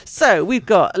So we've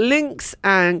got Lynx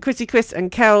and Krissy Kriss and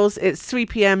Kelz. It's 3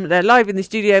 p.m. They're live in the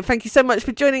studio. Thank you so much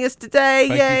for joining us today.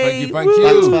 Thank you.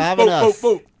 Thanks for having us.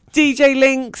 DJ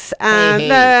Lynx and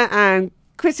and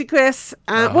Krissy Kriss.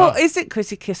 Well, is it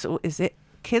Krissy Kriss or is it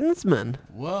Kinsman?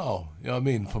 Wow, you know what I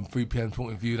mean? From 3 p.m.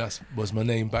 point of view, that was my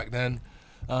name back then,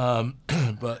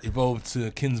 but evolved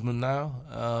to Kinsman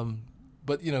now.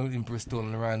 But you know, in Bristol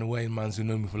and around the way, man's who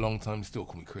know me for a long time still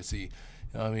call me Krissy.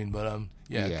 You know what I mean? But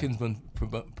Kinsman.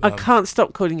 I can't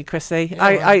stop calling you Krissy. Yeah,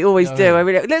 I always do. Yeah. I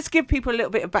really. Let's give people a little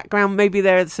bit of background. Maybe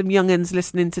there are some young'uns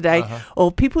listening today, or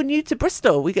people new to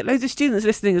Bristol. We get loads of students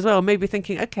listening as well. Maybe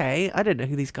thinking, okay, I don't know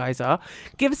who these guys are.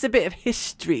 Give us a bit of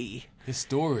history. His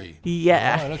story.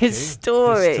 Yeah, right, okay. his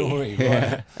story.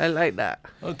 Right. I like that.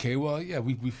 Okay, well, yeah,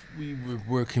 we were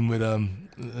working with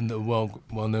the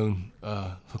well-known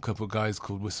couple of guys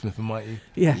called Smith and Mighty.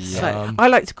 Yes, Yeah. I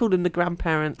like to call them the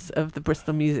grandparents of the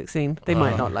Bristol music scene. They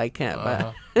might not like it,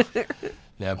 but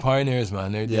yeah, pioneers,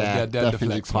 man. They're definitely the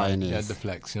flex, pioneers. Man. They're the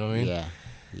flex, you know what I mean?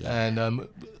 Yeah. And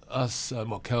us,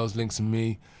 Kelz, Lynx, and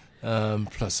me,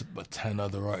 plus about 10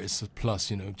 other artists, plus,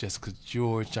 you know, Jessica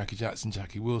George, Jackie Jackson,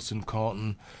 Jackie Wilson,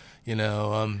 Carlton, you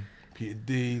know, Peter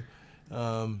D.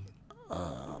 Well,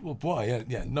 boy,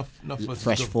 yeah, enough of us.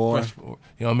 Fresh Four. You know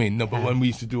what I mean? No, but when we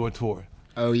used to do our tour,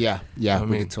 Oh yeah, I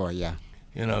mean, the tour, yeah.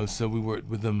 you know, so we worked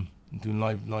with them doing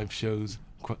live shows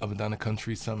up and down the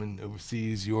country, some in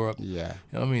overseas, Europe. Yeah.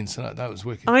 You know what I mean? So that was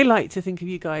wicked. I like to think of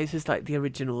you guys as like the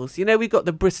originals. You know, we've got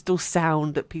the Bristol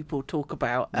sound that people talk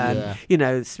about, and you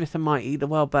know, Smith and Mighty, the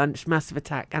Wild Bunch, Massive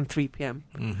Attack, and 3 p.m.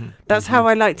 That's how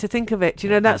I like to think of it. Do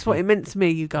you know, that's what it meant to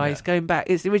me. You guys going back,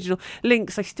 it's the original.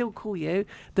 Lynx, I still call you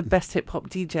the best hip hop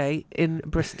DJ in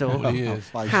Bristol. Well, he is.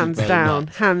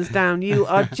 Hands down. You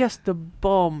are just the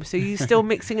bomb. So you still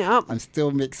mixing it up? I'm still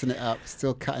mixing it up,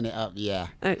 still cutting it up, yeah.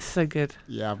 It's so good.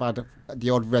 Yeah, I've had the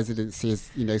odd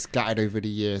residencies, you know, scattered over the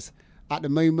years. At the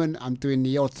moment, I'm doing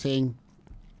the odd thing,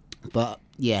 but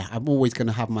yeah, I'm always going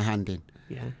to have my hand in.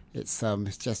 Yeah. It's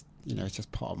just, you know, it's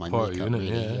just part of my Part of makeup, you,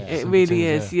 really. innit? Yeah. It really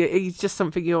is. Yeah. It's just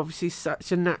something you're obviously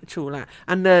such a natural at.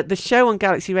 And the show on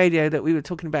Galaxy Radio that we were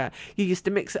talking about, you used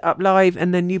to mix it up live,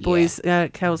 and then you boys,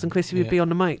 Kelz and Krissy, would be on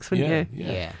the mics, wouldn't you?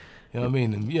 Yeah. You know what I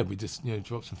mean? And yeah, we just, you know,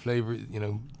 drop some flavour, you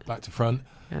know, back to front.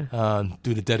 Yeah.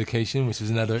 Do the dedication, which was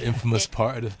another infamous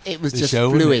part of It was the just show.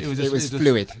 fluid. It was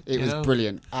fluid. It you was know?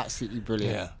 brilliant. Absolutely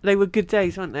brilliant. Yeah. They were good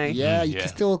days, weren't they? Yeah, you Yeah. can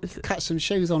still catch some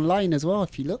shows online as well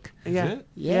if you look. Yeah. Is it?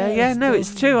 Yeah. No,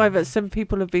 it's true. Some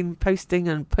people have been posting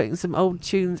and putting some old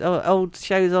tunes or old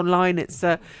shows online. It's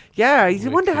you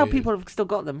wonder how Wicked. people have still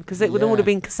got them, because it would all have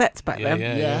been cassettes back then.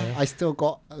 Yeah. I still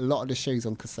got a lot of the shows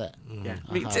on cassette. Yeah,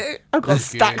 me have. too. I've got Wicked,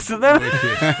 stacks of them. wicked.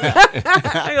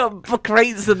 I got book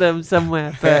crates of them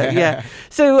somewhere. But yeah.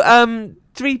 So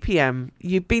 3 p.m.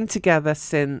 You've been together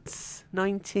since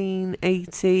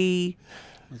 1980.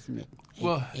 Wasn't it?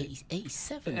 Well,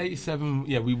 87. 87,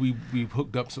 yeah, we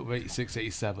hooked up sort of 86,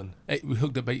 87. We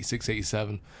hooked up 86,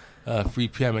 87. 3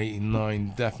 p.m.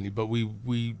 89, definitely. But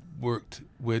we worked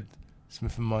with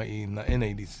Smith and Mighty in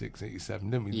 86, 87,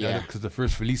 didn't we? Yeah. Because the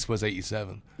first release was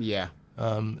 87. Yeah.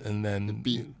 And then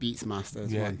Beats Master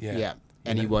as Yeah, well. yeah.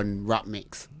 Anyone rap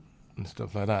mix. and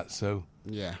stuff like that. So,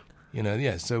 Yeah. you know,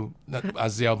 yeah. So that,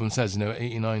 as the album says, you know,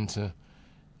 89 to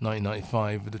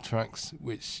 1995 are the tracks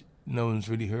which no one's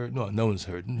really heard. No one's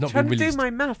heard. Not Trying been to released. do my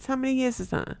maths. How many years is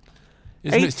that?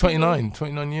 Isn't it? It's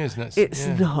 29 years. And that's, It's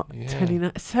yeah, not yeah.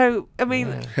 29. So, I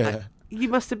mean, Yeah. you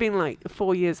must have been like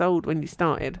 4 years old when you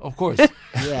started. Of course,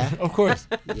 Yeah. of course.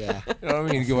 Yeah. You know what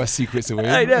I mean, give our secrets away.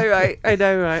 I know, right? I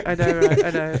know.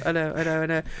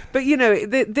 But you know,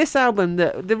 this album.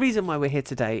 The reason why we're here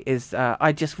today is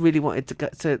I just really wanted to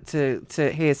get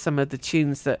to hear some of the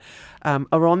tunes that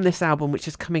are on this album, which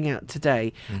is coming out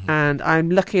today. And I'm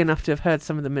lucky enough to have heard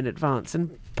some of them in advance.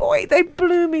 And boy, they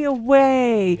blew me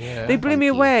away. Yeah. They blew me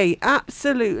Thank you. away.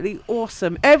 Absolutely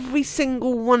awesome. Every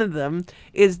single one of them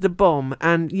is the bomb.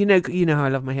 And you know how I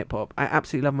love my hip hop. I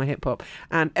absolutely love my hip hop.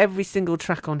 And every single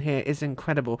track on here is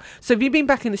incredible. So have you been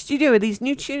back in the studio with these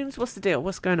new tunes? What's the deal?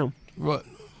 What's going on? Right.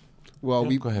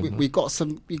 Well, Yeah, go ahead, we got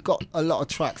a lot of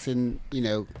tracks in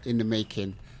the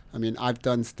making. I mean, I've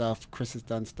done stuff. Chris has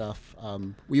done stuff.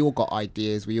 We all got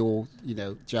ideas. We all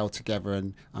gel together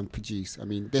and produce. I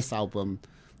mean, this album,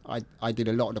 I did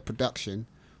a lot of the production,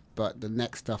 but the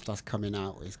next stuff that's coming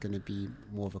out is going to be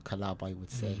more of a collab, I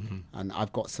would say. And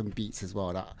I've got some beats as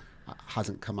well that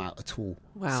hasn't come out at all.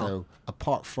 Wow. So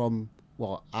apart from,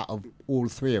 out of all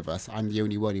three of us, I'm the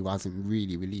only one who hasn't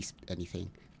really released anything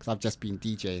because I've just been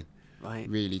DJing, Right.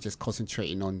 really just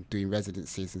concentrating on doing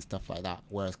residencies and stuff like that.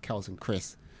 Whereas Kelz and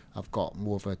Kriss, I've got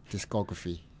more of a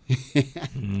discography.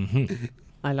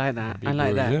 I like that. Big I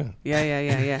like word, that.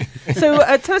 Yeah. So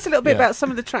tell us a little bit about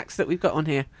some of the tracks that we've got on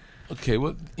here. Okay,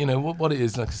 well, what it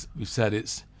is, like we've said,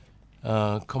 it's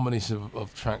a combination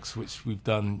of tracks which we've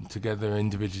done together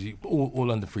individually,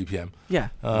 all under 3 p.m. Yeah.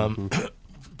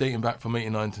 Dating back from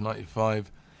 89 to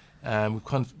 95, and we've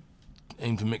kind of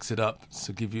aimed to mix it up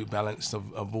to give you a balance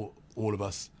of all of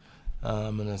us.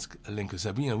 And as Linka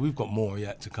said, but, we've got more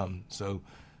yet to come. So,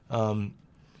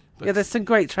 there's some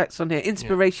great tracks on here.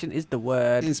 Inspiration is the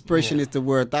word. Inspiration is the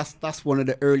word. That's one of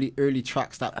the early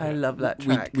tracks that I love that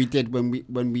track. we did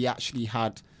when we actually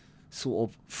had sort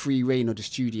of free reign of the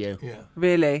studio. Yeah.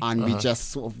 Really? And we just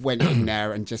sort of went in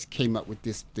there and just came up with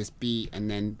this beat,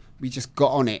 and then we just got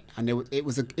on it, and it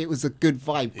was a good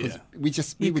vibe because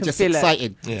we were just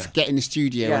excited to get in the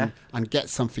studio and get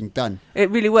something done.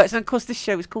 It really works, and of course this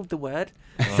show is called The Word.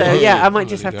 So I might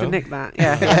just have to nick that.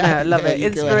 I love it.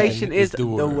 Inspiration is the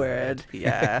word.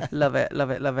 Yeah, love it.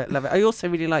 I also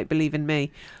really like Believe in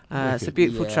Me. It's a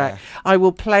beautiful track. I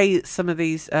will play some of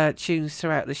these tunes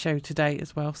throughout the show today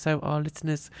as well, so our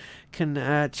listeners can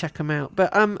check them out.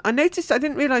 But I noticed, I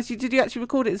didn't realise, did you actually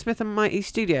record it in Smith & Mighty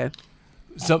studio?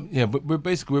 But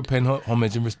we're paying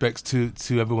homage and respects to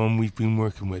everyone we've been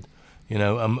working with,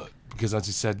 because as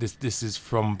you said, this is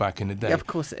from back in the day. Yeah, of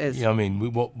course it is. Yeah, I mean,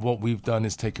 what we've done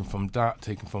is taken from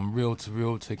reel to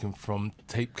reel, taken from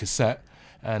tape cassette,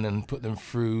 and then put them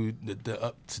through the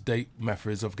up-to-date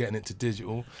methods of getting it to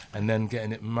digital, and then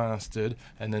getting it mastered,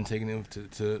 and then taking it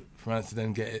to France to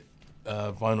then get it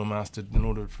vinyl mastered in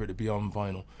order for it to be on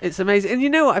vinyl. It's amazing. And you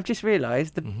know what I've just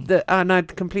realised, and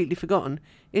I'd completely forgotten,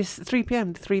 it's 3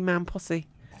 p.m, the three-man posse.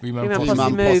 Three-man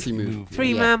posse move.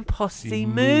 Three-man posse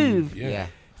move. Yeah.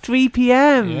 3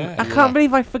 p.m. I can't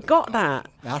believe I forgot that.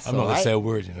 I'm not going to say a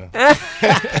word,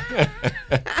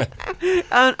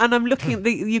 And I'm looking at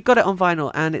you've got it on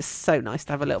vinyl, and it's so nice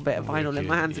to have a little bit of vinyl in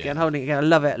my hands again, holding it again. I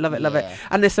love it.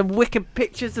 And there's some wicked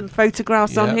pictures and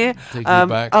photographs on here.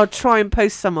 I'll try and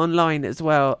post some online as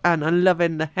well, and I'm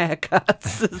loving the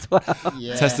haircuts as well.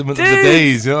 Yeah. Testament of the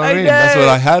days, you know what I mean? That's what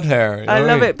I had hair. I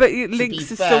love it, but Lynx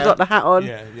has still got the hat on.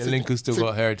 Yeah, Lynx has still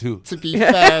got hair too. To be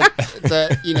fair,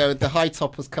 the high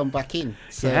top has come back in.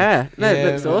 So. It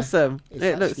looks awesome.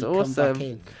 It looks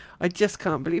awesome. I just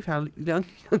can't believe how young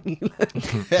you look.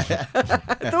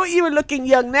 I thought you were looking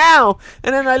young now,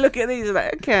 and then I look at these and I'm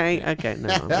like, okay, no,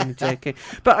 I'm only joking.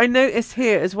 But I noticed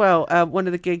here as well, one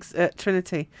of the gigs at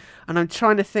Trinity, and I'm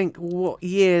trying to think what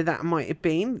year that might have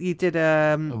been. You did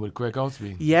with Greg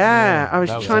Osby. Yeah, I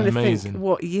was trying to think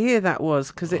what year that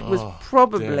was, because it was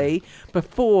probably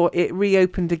before it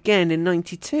reopened again in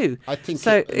 '92. I think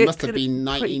so. It must have been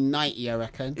 1990. I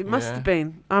reckon it must have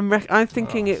been. I'm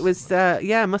thinking it was.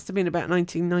 It must have been about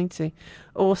 1990.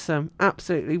 Awesome,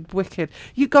 absolutely wicked.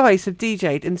 You guys have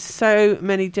DJ'd in so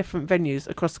many different venues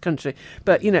across the country,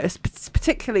 but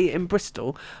particularly in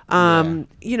Bristol.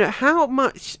 How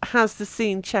much has the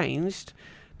scene changed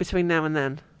between now and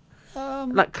then,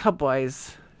 like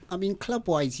club-wise? I mean,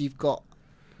 club-wise,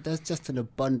 there's just an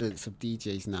abundance of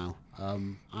DJs now,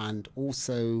 and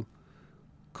also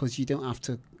because you don't have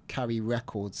to carry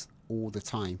records all the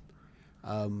time.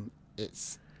 I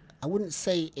wouldn't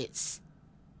say it's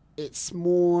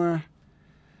more,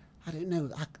 I don't know,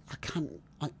 I can't,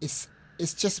 it's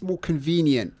just more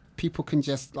convenient. People can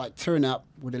just turn up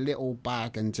with a little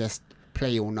bag and just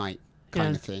play all night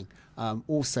kind of thing.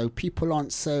 Also, people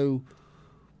aren't so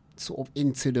sort of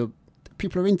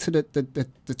people are into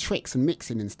the tricks and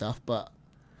mixing and stuff, but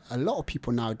a lot of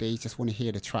people nowadays just want to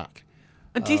hear the track.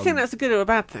 And do you think that's a good or a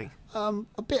bad thing?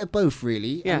 A bit of both,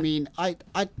 really. Yeah. I mean,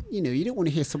 you don't want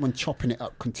to hear someone chopping it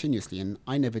up continuously, and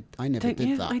I never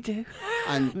did that. I do.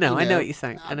 And no, I know what you're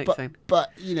saying.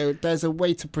 But there's a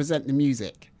way to present the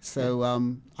music, so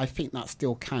I think that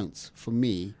still counts for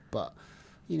me. But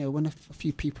when a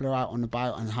few people are out and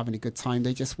about and having a good time,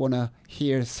 they just want to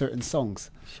hear certain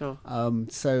songs. Sure.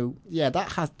 So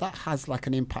that has like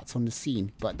an impact on the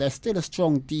scene, but there's still a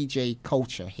strong DJ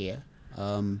culture here.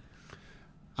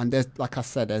 And there's, like I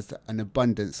said, there's an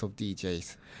abundance of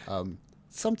DJs.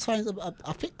 Sometimes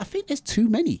I think there's too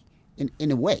many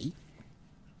in a way.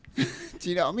 Do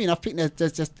you know what I mean? I think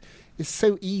there's just, it's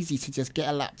so easy to just get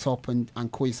a laptop and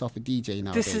call yourself a DJ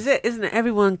nowadays. This is it, isn't it?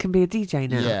 Everyone can be a DJ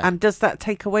now. Yeah. And does that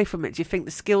take away from it? Do you think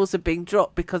the skills are being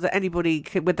dropped because anybody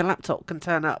with the laptop can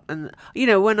turn up? And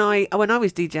when I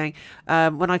was DJing,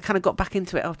 when I kind of got back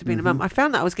into it after being a mum, I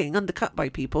found that I was getting undercut by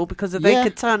people because they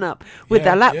could turn up with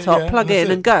their laptop, plug in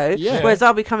and go. Yeah. Whereas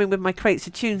I'll be coming with my crates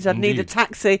of tunes. I'd need a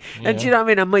taxi, and do you know what I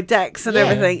mean? And my decks and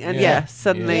everything. And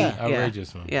suddenly,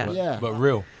 outrageous, man. Yeah. But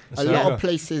real. A lot of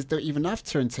places don't even have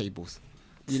turntables.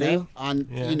 You know, and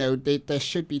you know, there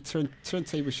should be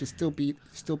turntables should still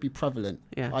be prevalent.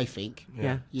 Yeah. I think.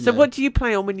 Yeah. You So know. what do you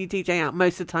play on when you DJ out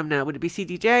most of the time now? Would it be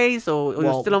CDJs or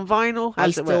you're still on vinyl? How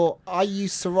does it work? I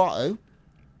use Serato.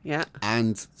 Yeah.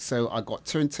 And so I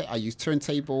got I use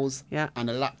turntables. Yeah. And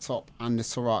a laptop and the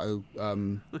Serato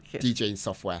DJing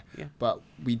software. Yeah. But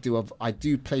I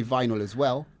do play vinyl as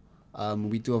well.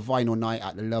 We do a vinyl night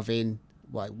at the Love Inn,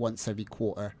 like once every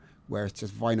quarter, where it's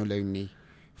just vinyl only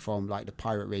from like the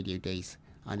pirate radio days,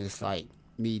 and it's like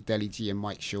me, Deli G, and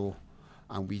Mike Shaw,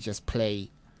 and we just play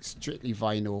strictly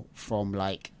vinyl from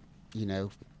like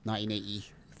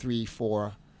 1983,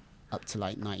 4 up to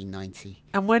like 1990.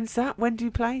 And when's that? When do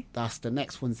you play? That's the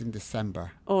next one's in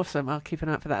December. Awesome. I'll keep an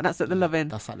eye out for that. That's at the Love Inn.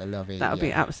 That's at the Love Inn. That'll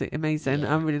be absolutely amazing.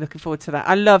 I'm really looking forward to that.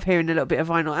 I love hearing a little bit of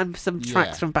vinyl and some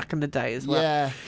tracks from back in the day as well. Yeah.